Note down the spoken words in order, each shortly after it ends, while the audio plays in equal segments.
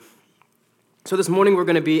So this morning we're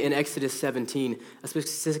going to be in Exodus 17,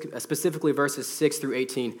 specifically verses 6 through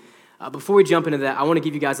 18. Before we jump into that, I want to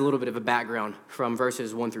give you guys a little bit of a background from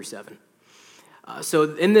verses 1 through 7.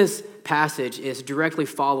 So in this passage is directly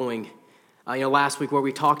following, last week where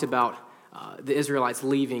we talked about the Israelites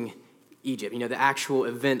leaving Egypt, the actual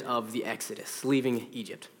event of the Exodus, leaving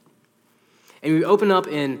Egypt. And we open up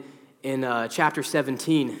in chapter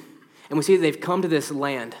 17, and we see that they've come to this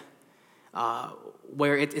land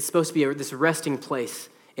where it's supposed to be this resting place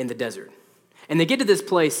in the desert. And they get to this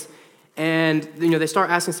place, and they start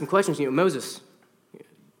asking some questions. Moses,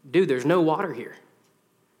 dude, there's no water here.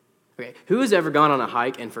 Okay, who has ever gone on a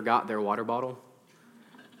hike and forgot their water bottle?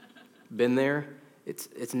 Been there?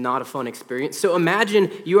 It's not a fun experience. So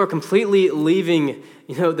imagine you are completely leaving,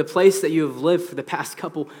 the place that you have lived for the past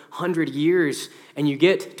couple 100 years, and you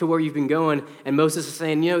get to where you've been going, and Moses is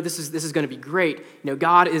saying, this is going to be great.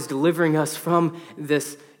 God is delivering us from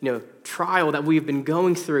this, trial that we've been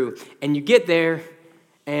going through. And you get there,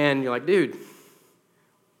 and you're like, dude,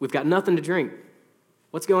 we've got nothing to drink.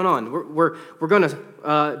 What's going on? We're going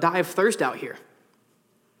to die of thirst out here.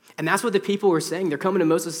 And that's what the people were saying. They're coming to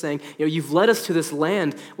Moses saying, you've led us to this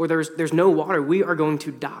land where there's no water. We are going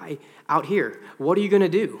to die out here. What are you going to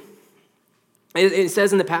do? It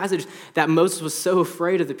says in the passage that Moses was so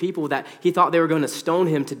afraid of the people that he thought they were going to stone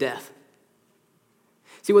him to death.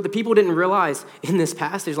 See, what the people didn't realize in this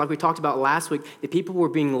passage, like we talked about last week, the people were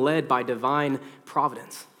being led by divine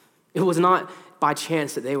providence. It was not by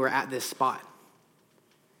chance that they were at this spot.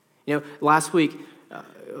 Last week,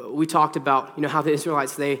 we talked about, how the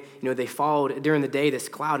Israelites, they followed during the day this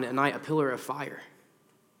cloud and at night a pillar of fire.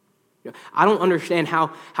 I don't understand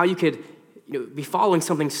how you could, be following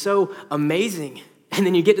something so amazing, and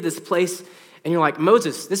then you get to this place and you're like,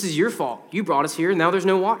 Moses, this is your fault. You brought us here, and now there's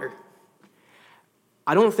no water.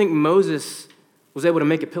 I don't think Moses was able to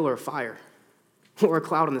make a pillar of fire or a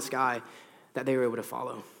cloud in the sky that they were able to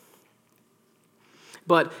follow.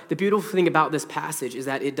 But the beautiful thing about this passage is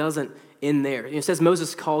that it doesn't end there. It says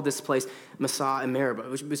Moses called this place Massah and Meribah,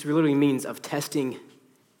 which literally means of testing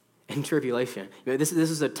and tribulation. This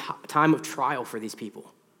is a time of trial for these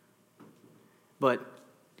people. But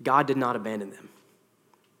God did not abandon them.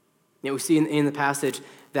 We see in the passage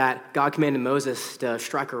that God commanded Moses to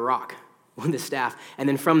strike a rock with his staff, and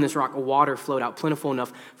then from this rock, water flowed out plentiful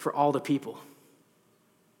enough for all the people.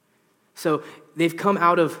 So they've come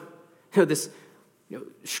out of this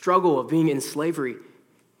struggle of being in slavery.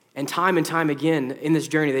 And time again in this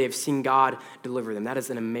journey, they have seen God deliver them. That is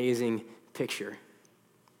an amazing picture.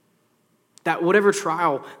 That whatever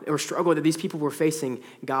trial or struggle that these people were facing,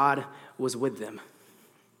 God was with them.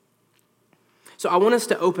 So I want us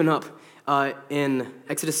to open up in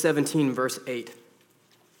Exodus 17, verse 8. And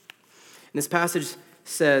this passage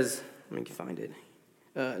says, let me find it.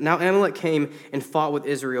 Now Amalek came and fought with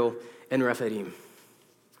Israel in Rephidim.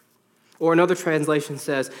 Or another translation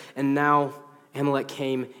says, and now Amalek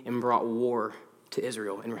came and brought war to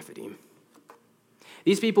Israel in Rephidim.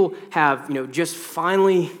 These people have, just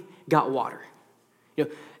finally got water.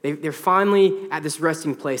 They're finally at this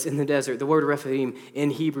resting place in the desert. The word Rephidim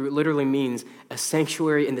in Hebrew literally means a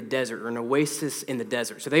sanctuary in the desert or an oasis in the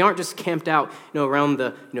desert. So they aren't just camped out, around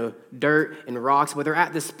the, dirt and rocks, but they're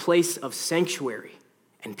at this place of sanctuary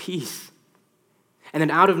and peace. And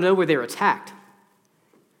then out of nowhere, they're attacked.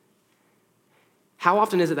 How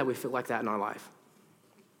often is it that we feel like that in our life?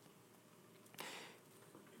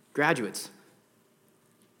 Graduates,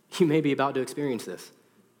 you may be about to experience this.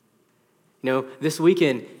 This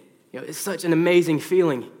weekend, it's such an amazing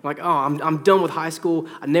feeling. Like, oh, I'm done with high school.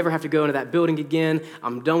 I never have to go into that building again.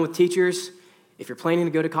 I'm done with teachers. If you're planning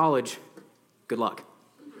to go to college, good luck.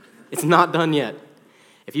 It's not done yet.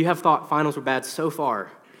 If you have thought finals were bad so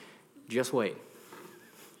far, just wait.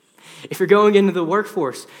 If you're going into the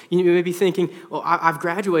workforce, you may be thinking, well, I've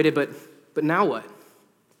graduated, but now what?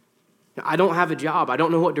 I don't have a job. I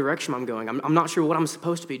don't know what direction I'm going. I'm not sure what I'm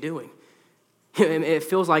supposed to be doing. It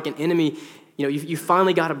feels like an enemy, you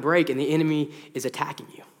finally got a break and the enemy is attacking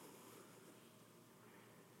you.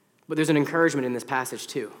 But there's an encouragement in this passage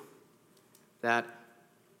too, that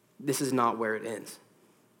this is not where it ends.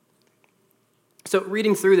 So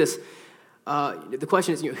reading through this, the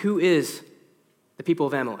question is, who is the people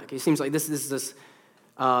of Amalek? It seems like this is this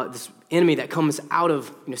enemy that comes out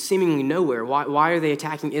of seemingly nowhere. Why are they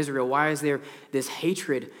attacking Israel? Why is there this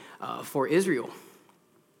hatred for Israel?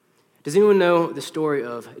 Does anyone know the story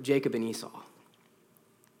of Jacob and Esau?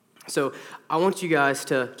 So I want you guys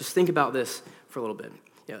to just think about this for a little bit.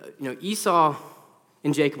 Esau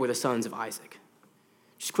and Jacob were the sons of Isaac.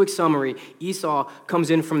 Just a quick summary, Esau comes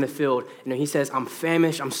in from the field, he says, I'm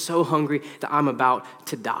famished, I'm so hungry that I'm about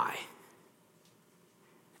to die.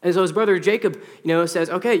 And so his brother Jacob, says,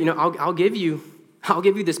 okay, I'll give you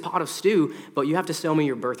this pot of stew, but you have to sell me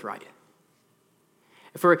your birthright.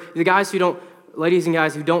 For the ladies and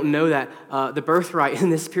guys who don't know that, the birthright in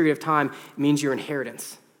this period of time means your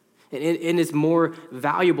inheritance. And it is more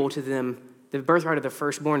valuable to them, the birthright of the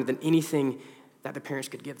firstborn, than anything that the parents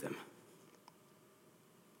could give them.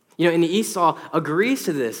 And Esau agrees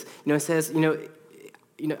to this. It says,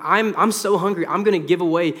 I'm so hungry, I'm going to give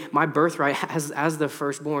away my birthright as the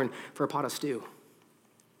firstborn for a pot of stew.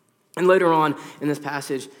 And later on in this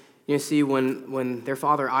passage, you see when their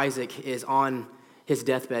father Isaac is on his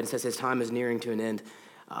deathbed and says his time is nearing to an end,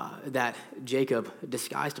 that Jacob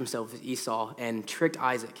disguised himself as Esau and tricked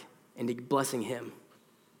Isaac into blessing him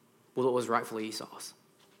with what was rightfully Esau's.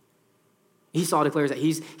 Esau declares that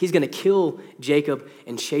he's going to kill Jacob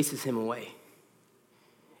and chases him away.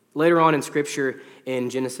 Later on in Scripture, in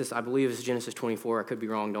Genesis, I believe it's Genesis 24, I could be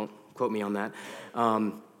wrong, don't quote me on that,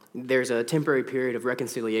 there's a temporary period of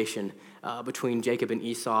reconciliation between Jacob and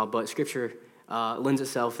Esau, but Scripture lends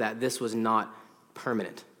itself that this was not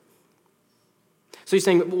permanent. So he's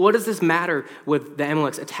saying, what does this matter with the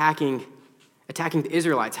Amaleks attacking the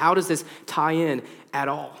Israelites? How does this tie in at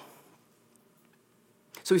all?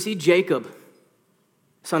 So we see Jacob,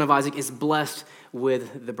 son of Isaac, is blessed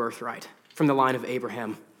with the birthright from the line of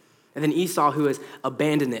Abraham. And then Esau, who has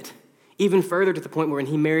abandoned it, even further to the point where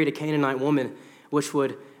he married a Canaanite woman, which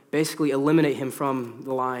would basically eliminate him from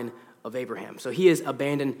the line of Abraham. So he has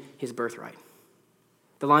abandoned his birthright.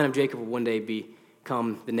 The line of Jacob will one day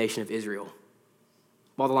become the nation of Israel,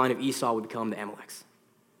 while the line of Esau would become the Amaleks.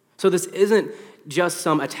 So this isn't just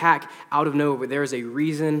some attack out of nowhere, but there is a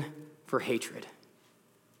reason for hatred.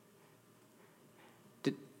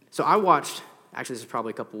 So I watched, actually this is probably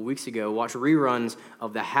a couple of weeks ago, watched reruns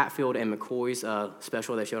of the Hatfield and McCoy's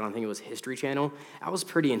special they showed on, I think it was History Channel. That was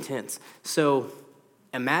pretty intense. So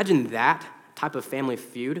imagine that type of family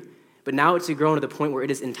feud, but now it's grown to the point where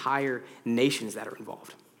it is entire nations that are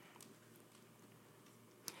involved.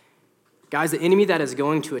 Guys, the enemy that is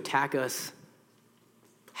going to attack us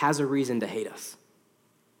has a reason to hate us.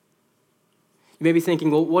 You may be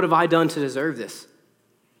thinking, well, what have I done to deserve this?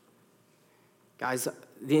 Guys,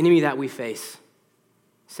 the enemy that we face,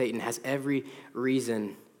 Satan, has every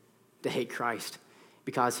reason to hate Christ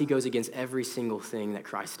because he goes against every single thing that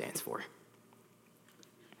Christ stands for.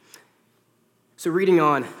 So reading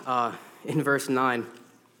on in verse 9,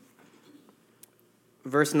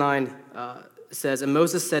 says, and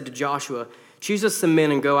Moses said to Joshua, choose us some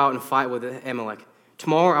men and go out and fight with Amalek.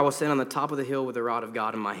 Tomorrow I will stand on the top of the hill with the rod of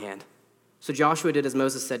God in my hand. So Joshua did as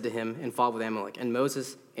Moses said to him and fought with Amalek. And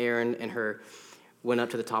Moses, Aaron, and Hur went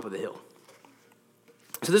up to the top of the hill.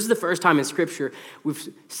 So this is the first time in Scripture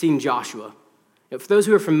we've seen Joshua. For those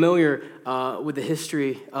who are familiar with the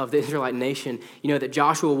history of the Israelite nation, you know that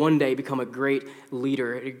Joshua will one day become a great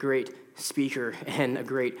leader, a great speaker, and a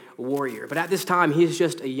great warrior. But at this time, he is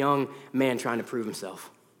just a young man trying to prove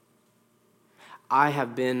himself. I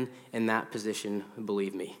have been in that position,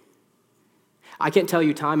 believe me. I can't tell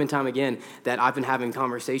you time and time again that I've been having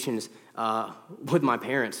conversations with my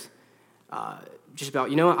parents just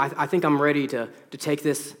about, I think I'm ready to take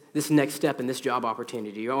this next step in this job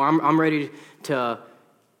opportunity. Or I'm ready to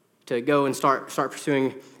go and start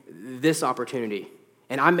pursuing this opportunity.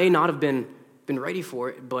 And I may not have been ready for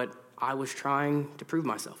it, but I was trying to prove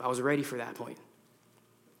myself. I was ready for that point.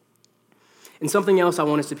 And something else I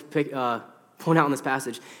want us to point out in this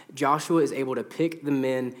passage, Joshua is able to pick the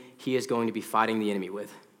men he is going to be fighting the enemy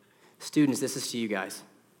with. Students, this is to you guys.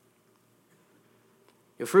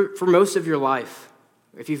 For most of your life,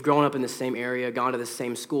 if you've grown up in the same area, gone to the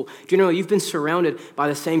same school, do you know you've been surrounded by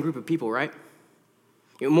the same group of people, right?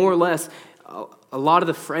 More or less, a lot of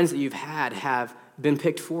the friends that you've had have been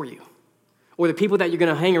picked for you. Or the people that you're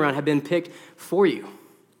going to hang around have been picked for you.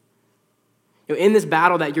 In this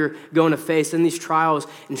battle that you're going to face, in these trials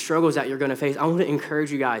and struggles that you're going to face, I want to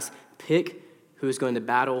encourage you guys, pick who is going to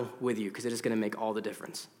battle with you because it is going to make all the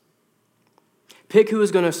difference. Pick who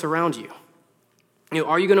is going to surround you.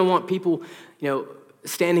 Are you going to want people,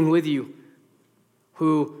 standing with you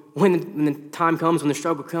who, when the time comes, when the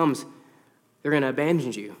struggle comes, they're going to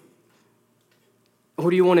abandon you? Or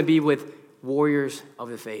do you want to be with warriors of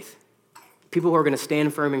the faith? People who are going to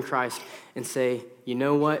stand firm in Christ and say, you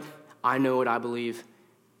know what? I know what I believe.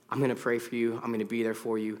 I'm going to pray for you. I'm going to be there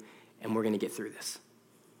for you, and we're going to get through this.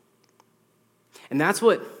 And that's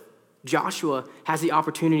what Joshua has the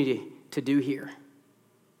opportunity to do here.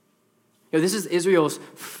 This is Israel's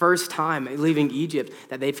first time leaving Egypt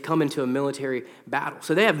that they've come into a military battle.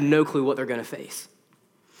 So they have no clue what they're going to face.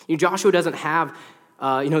 Joshua doesn't have,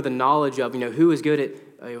 the knowledge of, who is good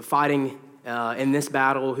at fighting in this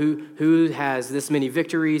battle, who has this many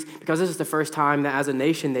victories, because this is the first time that as a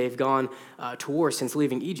nation they've gone to war since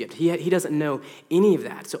leaving Egypt. He doesn't know any of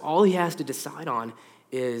that. So all he has to decide on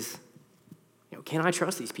is, can I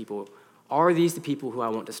trust these people? Are these the people who I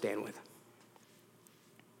want to stand with?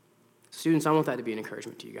 Students, I want that to be an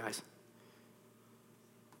encouragement to you guys.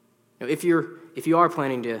 If you are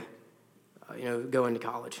planning to go into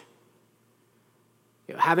college,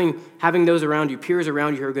 having those around you, peers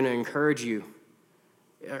around you who are going to encourage you,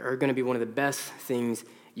 are going to be one of the best things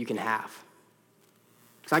you can have.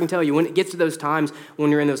 Because I can tell you, when it gets to those times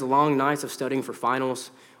when you're in those long nights of studying for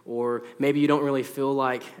finals, or maybe you don't really feel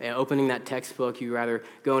like opening that textbook, you rather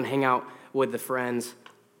go and hang out with the friends,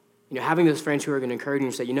 having those friends who are going to encourage you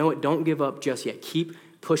and say, you know what, don't give up just yet. Keep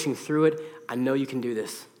pushing through it. I know you can do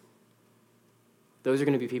this. Those are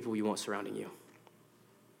going to be people you want surrounding you.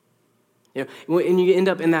 And you end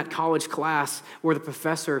up in that college class where the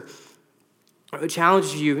professor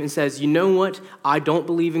challenges you and says, you know what, I don't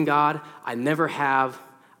believe in God. I never have.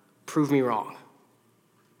 Prove me wrong.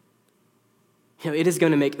 It is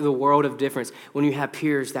going to make the world of difference when you have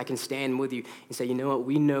peers that can stand with you and say, you know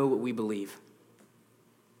what we believe.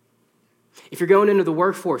 If you're going into the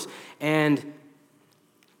workforce and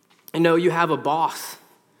you have a boss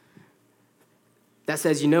that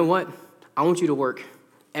says, you know what, I want you to work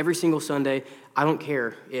every single Sunday. I don't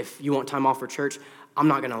care if you want time off for church. I'm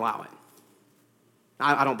not going to allow it.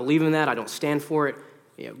 I don't believe in that. I don't stand for it.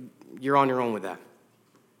 You're on your own with that.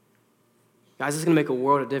 Guys, this is going to make a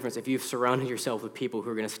world of difference if you've surrounded yourself with people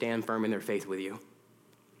who are going to stand firm in their faith with you.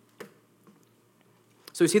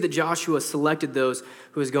 So we see that Joshua selected those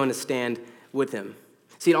who was going to stand with him.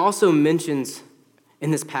 See, it also mentions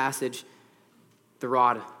in this passage the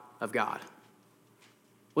rod of God.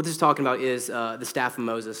 What this is talking about is the staff of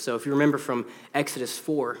Moses. So if you remember from Exodus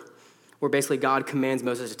 4, where basically God commands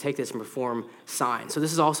Moses to take this and perform signs. So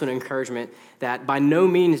this is also an encouragement that by no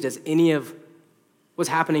means does any of what's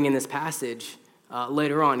happening in this passage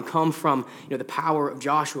later on come from the power of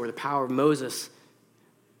Joshua or the power of Moses,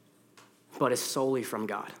 but is solely from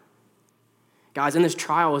God. Guys, in this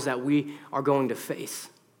trials that we are going to face,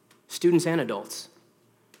 students and adults,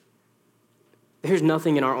 there's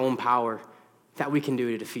nothing in our own power that we can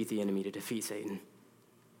do to defeat the enemy, to defeat Satan,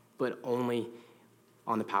 but only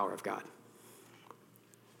on the power of God.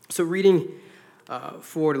 So reading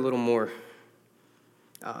forward a little more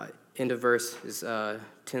into verses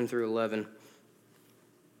 10 through 11,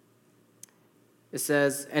 it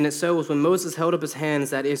says, and it so was when Moses held up his hands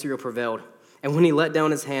that Israel prevailed, and when he let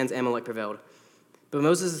down his hands, Amalek prevailed. But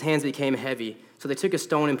Moses' hands became heavy, so they took a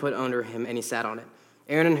stone and put it under him, and he sat on it.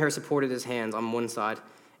 Aaron and Hur supported his hands on one side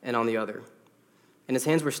and on the other, and his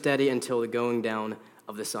hands were steady until the going down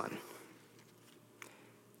of the sun.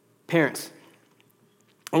 Parents,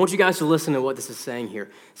 I want you guys to listen to what this is saying here. It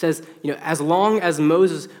says, as long as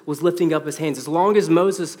Moses was lifting up his hands, as long as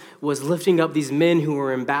Moses was lifting up these men who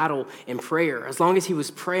were in battle in prayer, as long as he was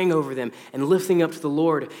praying over them and lifting up to the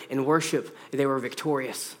Lord in worship, they were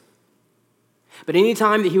victorious. But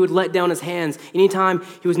anytime that he would let down his hands, anytime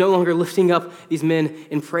he was no longer lifting up these men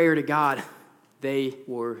in prayer to God, they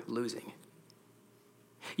were losing.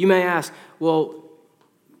 You may ask, well,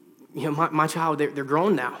 my child, they're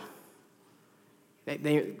grown now.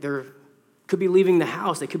 They could be leaving the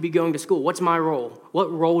house. They could be going to school. What's my role? What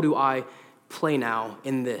role do I play now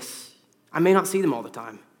in this? I may not see them all the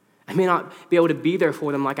time. I may not be able to be there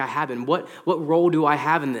for them like I have been. What role do I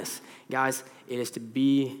have in this? Guys, it is to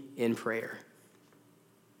be in prayer.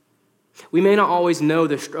 We may not always know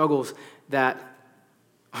the struggles that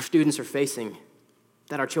our students are facing,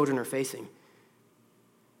 that our children are facing.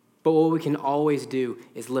 But what we can always do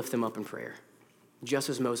is lift them up in prayer, just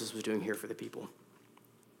as Moses was doing here for the people.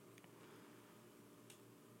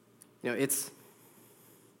 It's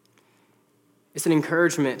an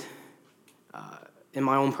encouragement in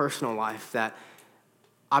my own personal life that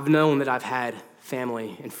I've known that I've had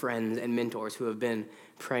family and friends and mentors who have been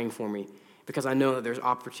praying for me, because I know that there's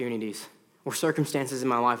opportunities or circumstances in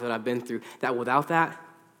my life that I've been through that without that,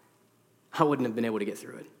 I wouldn't have been able to get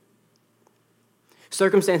through it.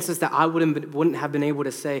 Circumstances that I wouldn't have been able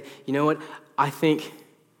to say, you know what, I think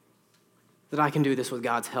that I can do this with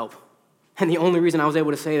God's help. And the only reason I was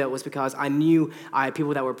able to say that was because I knew I had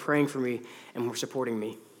people that were praying for me and were supporting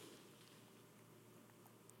me.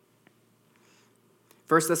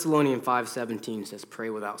 1 Thessalonians 5:17 says, pray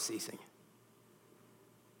without ceasing.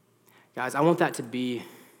 Guys, I want that to be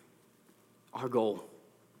our goal.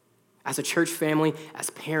 As a church family, as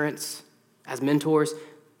parents, as mentors,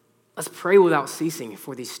 let's pray without ceasing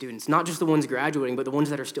for these students, not just the ones graduating, but the ones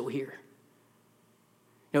that are still here.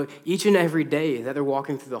 Each and every day that they're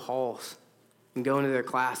walking through the halls, and go into their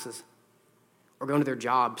classes or go into their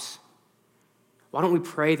jobs, why don't we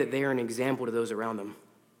pray that they are an example to those around them?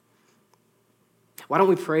 Why don't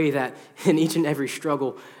we pray that in each and every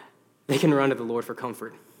struggle, they can run to the Lord for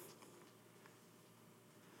comfort?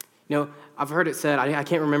 You know, I've heard it said, I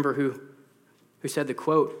can't remember who said the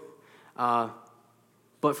quote,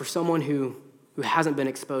 but for someone who hasn't been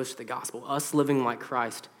exposed to the gospel, us living like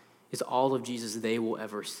Christ is all of Jesus they will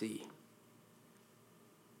ever see.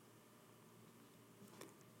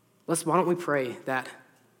 Why don't we pray that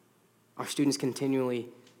our students continually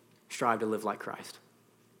strive to live like Christ?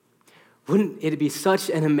 Wouldn't it be such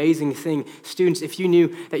an amazing thing, students, if you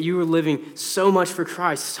knew that you were living so much for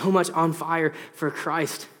Christ, so much on fire for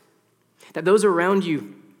Christ, that those around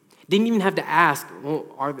you didn't even have to ask, well,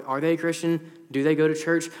 are they a Christian? Do they go to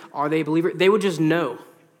church? Are they a believer? They would just know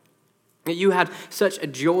that you had such a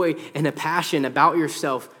joy and a passion about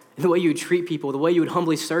yourself and the way you would treat people, the way you would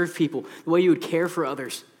humbly serve people, the way you would care for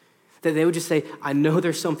others, that they would just say, I know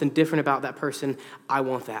there's something different about that person. I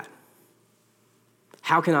want that.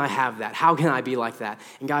 How can I have that? How can I be like that?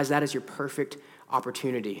 And guys, that is your perfect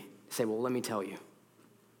opportunity to say, well, let me tell you.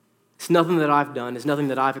 It's nothing that I've done. It's nothing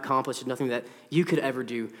that I've accomplished. It's nothing that you could ever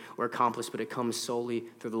do or accomplish, but it comes solely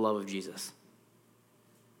through the love of Jesus.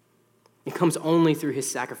 It comes only through his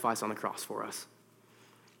sacrifice on the cross for us.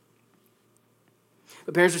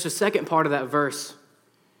 But parents, there's a second part of that verse.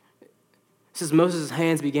 It says Moses'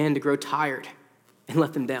 hands began to grow tired and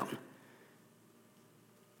let them down.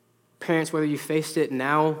 Parents, whether you faced it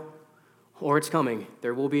now or it's coming,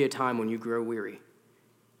 there will be a time when you grow weary.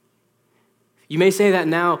 You may say that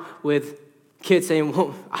now with kids saying,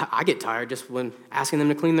 well, I get tired just when asking them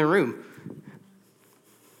to clean their room.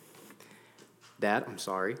 Dad, I'm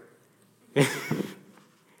sorry.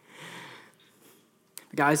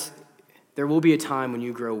 Guys, there will be a time when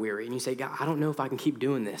you grow weary and you say, God, I don't know if I can keep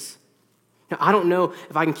doing this. I don't know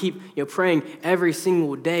if I can keep praying every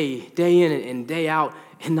single day, day in and day out,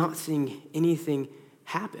 and not seeing anything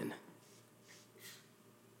happen.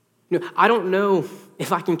 I don't know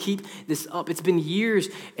if I can keep this up. It's been years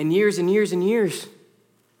and years and years and years.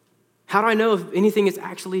 How do I know if anything is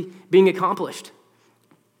actually being accomplished?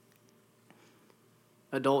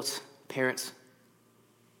 Adults, parents,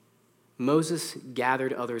 Moses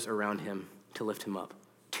gathered others around him to lift him up.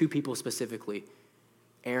 2 people specifically,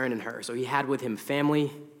 Aaron and Hur. So he had with him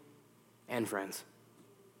family and friends.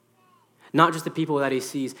 Not just the people that he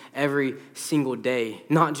sees every single day,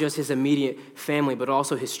 not just his immediate family, but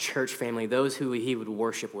also his church family, those who he would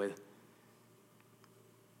worship with.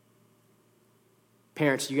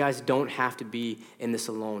 Parents, you guys don't have to be in this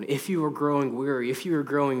alone. If you are growing weary, if you are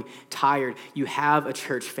growing tired, you have a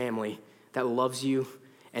church family that loves you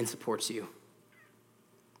and supports you.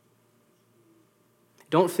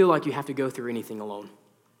 Don't feel like you have to go through anything alone,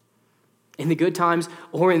 in the good times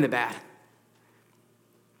or in the bad.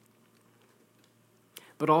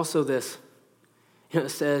 But also this, it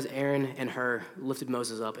says Aaron and Hur lifted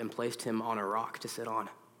Moses up and placed him on a rock to sit on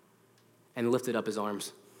and lifted up his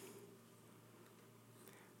arms.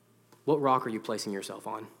 What rock are you placing yourself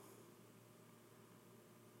on?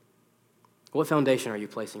 What foundation are you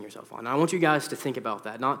placing yourself on? And I want you guys to think about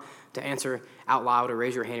that, not to answer out loud or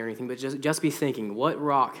raise your hand or anything, but just be thinking, what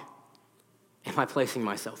rock am I placing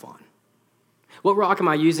myself on? What rock am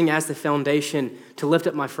I using as the foundation to lift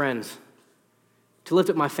up my friends, to lift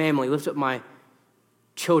up my family, lift up my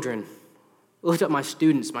children, lift up my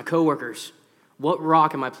students, my coworkers? What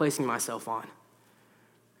rock am I placing myself on?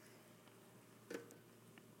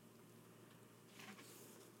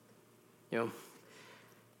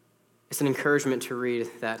 It's an encouragement to read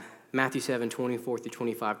that Matthew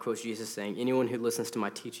 7:24-25 quotes Jesus saying, anyone who listens to my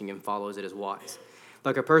teaching and follows it is wise,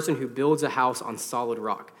 like a person who builds a house on solid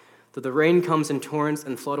rock. Though the rain comes in torrents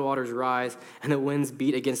and floodwaters rise and the winds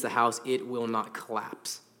beat against the house, it will not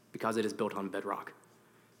collapse because it is built on bedrock.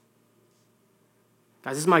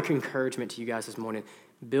 Guys, this is my encouragement to you guys this morning.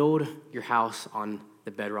 Build your house on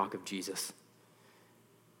the bedrock of Jesus.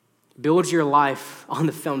 Build your life on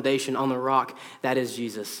the foundation, on the rock that is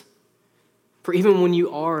Jesus. For even when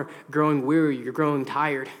you are growing weary, you're growing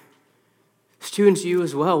tired. Students, you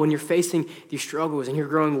as well, when you're facing these struggles and you're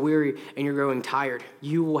growing weary and you're growing tired,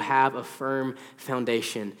 you will have a firm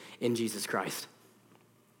foundation in Jesus Christ.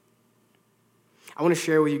 I want to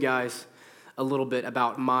share with you guys a little bit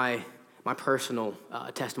about my personal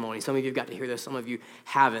testimony. Some of you have got to hear this, some of you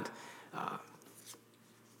haven't.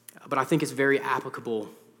 But I think it's very applicable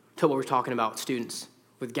to what we're talking about, students,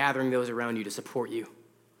 with gathering those around you to support you.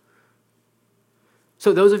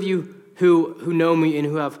 So those of you who know me and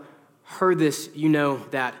who have heard this, you know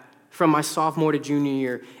that from my sophomore to junior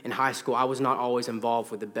year in high school, I was not always involved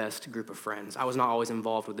with the best group of friends. I was not always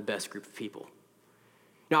involved with the best group of people.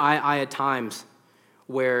 I had times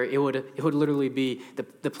where it would literally be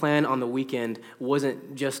the plan on the weekend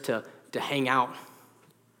wasn't just to hang out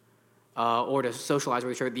or to socialize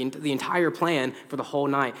with each other. The entire plan for the whole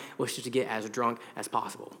night was just to get as drunk as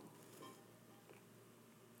possible.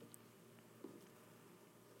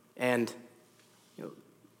 And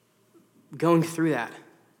going through that,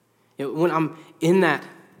 when I'm in that,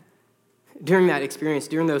 during that experience,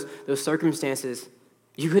 during those circumstances,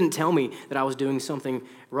 you couldn't tell me that I was doing something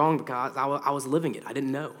wrong because I was living it. I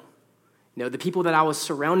didn't know. The people that I was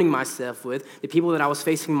surrounding myself with, the people that I was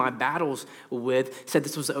facing my battles with, said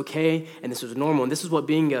this was okay and this was normal, and this is what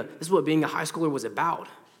being a high schooler was about.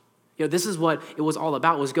 This is what it was all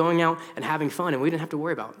about, was going out and having fun, and we didn't have to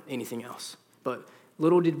worry about anything else. But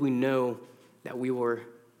little did we know that we were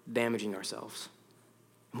damaging ourselves,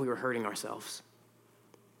 and we were hurting ourselves.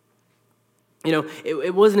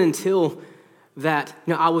 It wasn't until that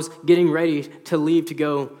I was getting ready to leave to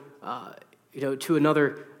go, to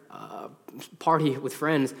another party with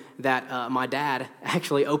friends that my dad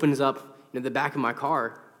actually opens up the back of my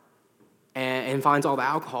car and finds all the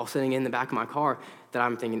alcohol sitting in the back of my car, that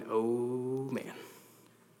I'm thinking, oh man,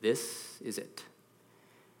 this is it.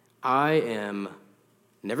 I am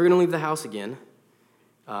never going to leave the house again.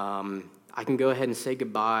 I can go ahead and say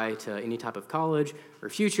goodbye to any type of college or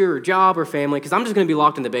future or job or family, because I'm just going to be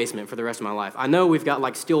locked in the basement for the rest of my life. I know we've got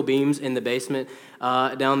like steel beams in the basement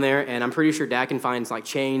down there, and I'm pretty sure Dad can find like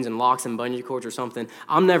chains and locks and bungee cords or something.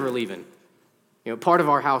 I'm never leaving. Part of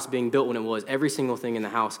our house being built when it was, every single thing in the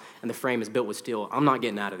house and the frame is built with steel. I'm not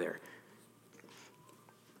getting out of there.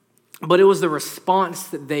 But it was the response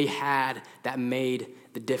that they had that made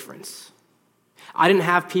the difference. I didn't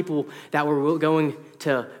have people that were going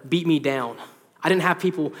to beat me down. I didn't have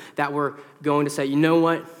people that were going to say, you know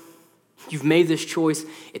what? You've made this choice.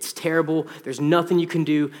 It's terrible. There's nothing you can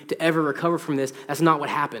do to ever recover from this. That's not what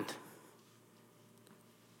happened.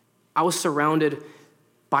 I was surrounded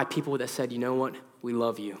by people that said, you know what? We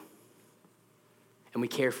love you. And we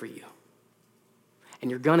care for you. And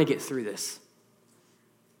you're going to get through this.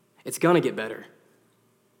 It's going to get better.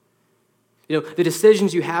 The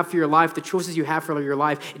decisions you have for your life, the choices you have for your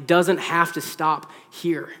life, it doesn't have to stop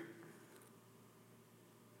here.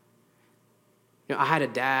 I had a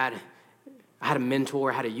dad, I had a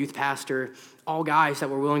mentor, I had a youth pastor, all guys that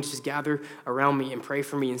were willing to just gather around me and pray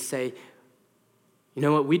for me and say, you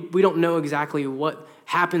know what, we don't know exactly what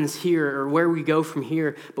happens here or where we go from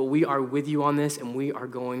here, but we are with you on this and we are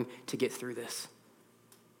going to get through this.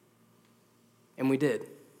 And we did.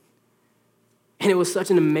 And it was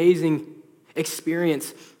such an amazing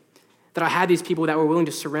experience that I had these people that were willing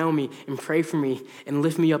to surround me and pray for me and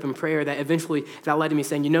lift me up in prayer, that eventually that led to me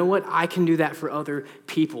saying, you know what, I can do that for other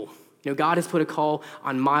people. God has put a call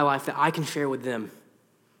on my life that I can share with them.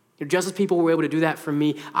 Just as people were able to do that for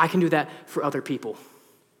me, I can do that for other people.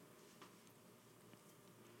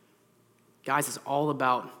 Guys, it's all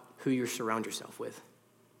about who you surround yourself with.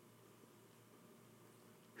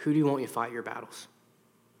 Who do you want you to fight your battles?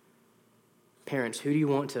 Parents, who do you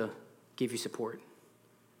want to give you support?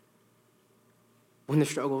 When the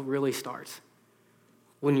struggle really starts,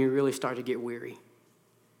 when you really start to get weary,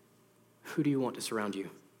 who do you want to surround you?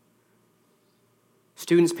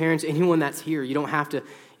 Students, parents, anyone that's here, you don't have to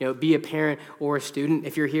be a parent or a student.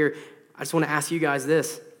 If you're here, I just want to ask you guys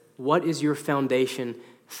this. What is your foundation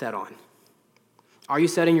set on? Are you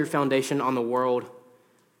setting your foundation on the world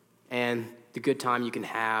and the good time you can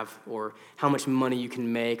have, or how much money you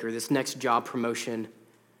can make, or this next job promotion?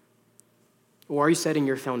 Or are you setting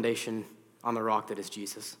your foundation on the rock that is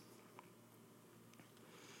Jesus?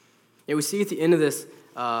 We see at the end of this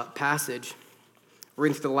passage,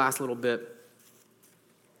 reading through the last little bit,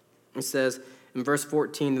 it says in verse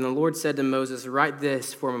 14, "Then the Lord said to Moses, write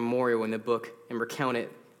this for a memorial in the book and recount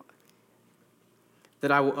it,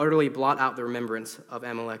 that I will utterly blot out the remembrance of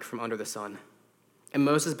Amalek from under the sun." And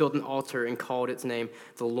Moses built an altar and called its name,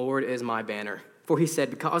 "The Lord is my banner." For he said,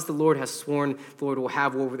 because the Lord has sworn, the Lord will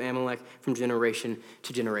have war with Amalek from generation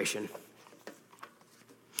to generation.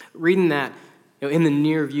 Reading that, in the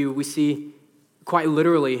near view, we see quite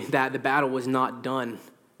literally that the battle was not done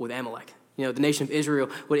with Amalek. The nation of Israel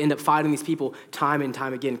would end up fighting these people time and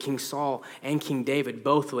time again. King Saul and King David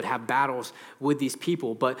both would have battles with these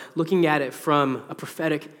people. But looking at it from a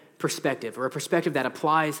prophetic perspective, or a perspective that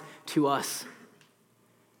applies to us,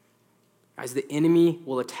 guys, the enemy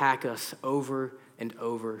will attack us over and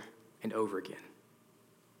over and over again.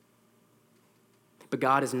 But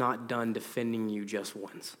God is not done defending you just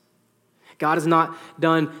once. God is not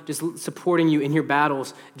done just supporting you in your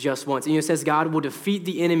battles just once. And it says God will defeat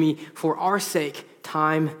the enemy for our sake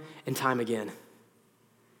time and time again.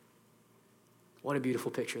 What a beautiful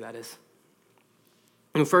picture that is.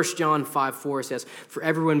 In 1 John 5:4 it says, "For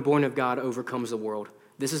everyone born of God overcomes the world.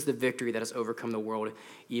 This is the victory that has overcome the world,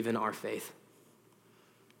 even our faith."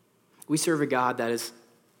 We serve a God that is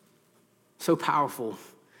so powerful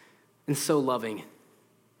and so loving.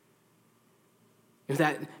 And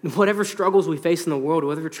that whatever struggles we face in the world,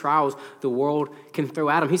 whatever trials the world can throw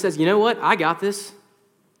at him, he says, you know what? I got this.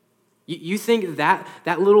 You think that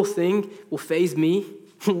little thing will faze me,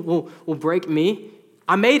 will break me?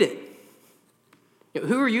 I made it.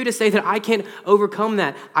 Who are you to say that I can't overcome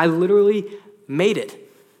that? I literally made it.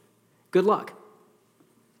 Good luck.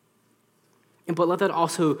 But let that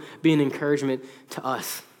also be an encouragement to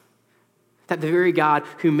us. That the very God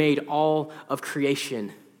who made all of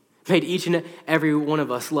creation, made each and every one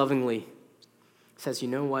of us lovingly, says, you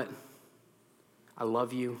know what? I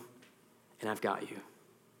love you, and I've got you,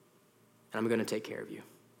 and I'm going to take care of you.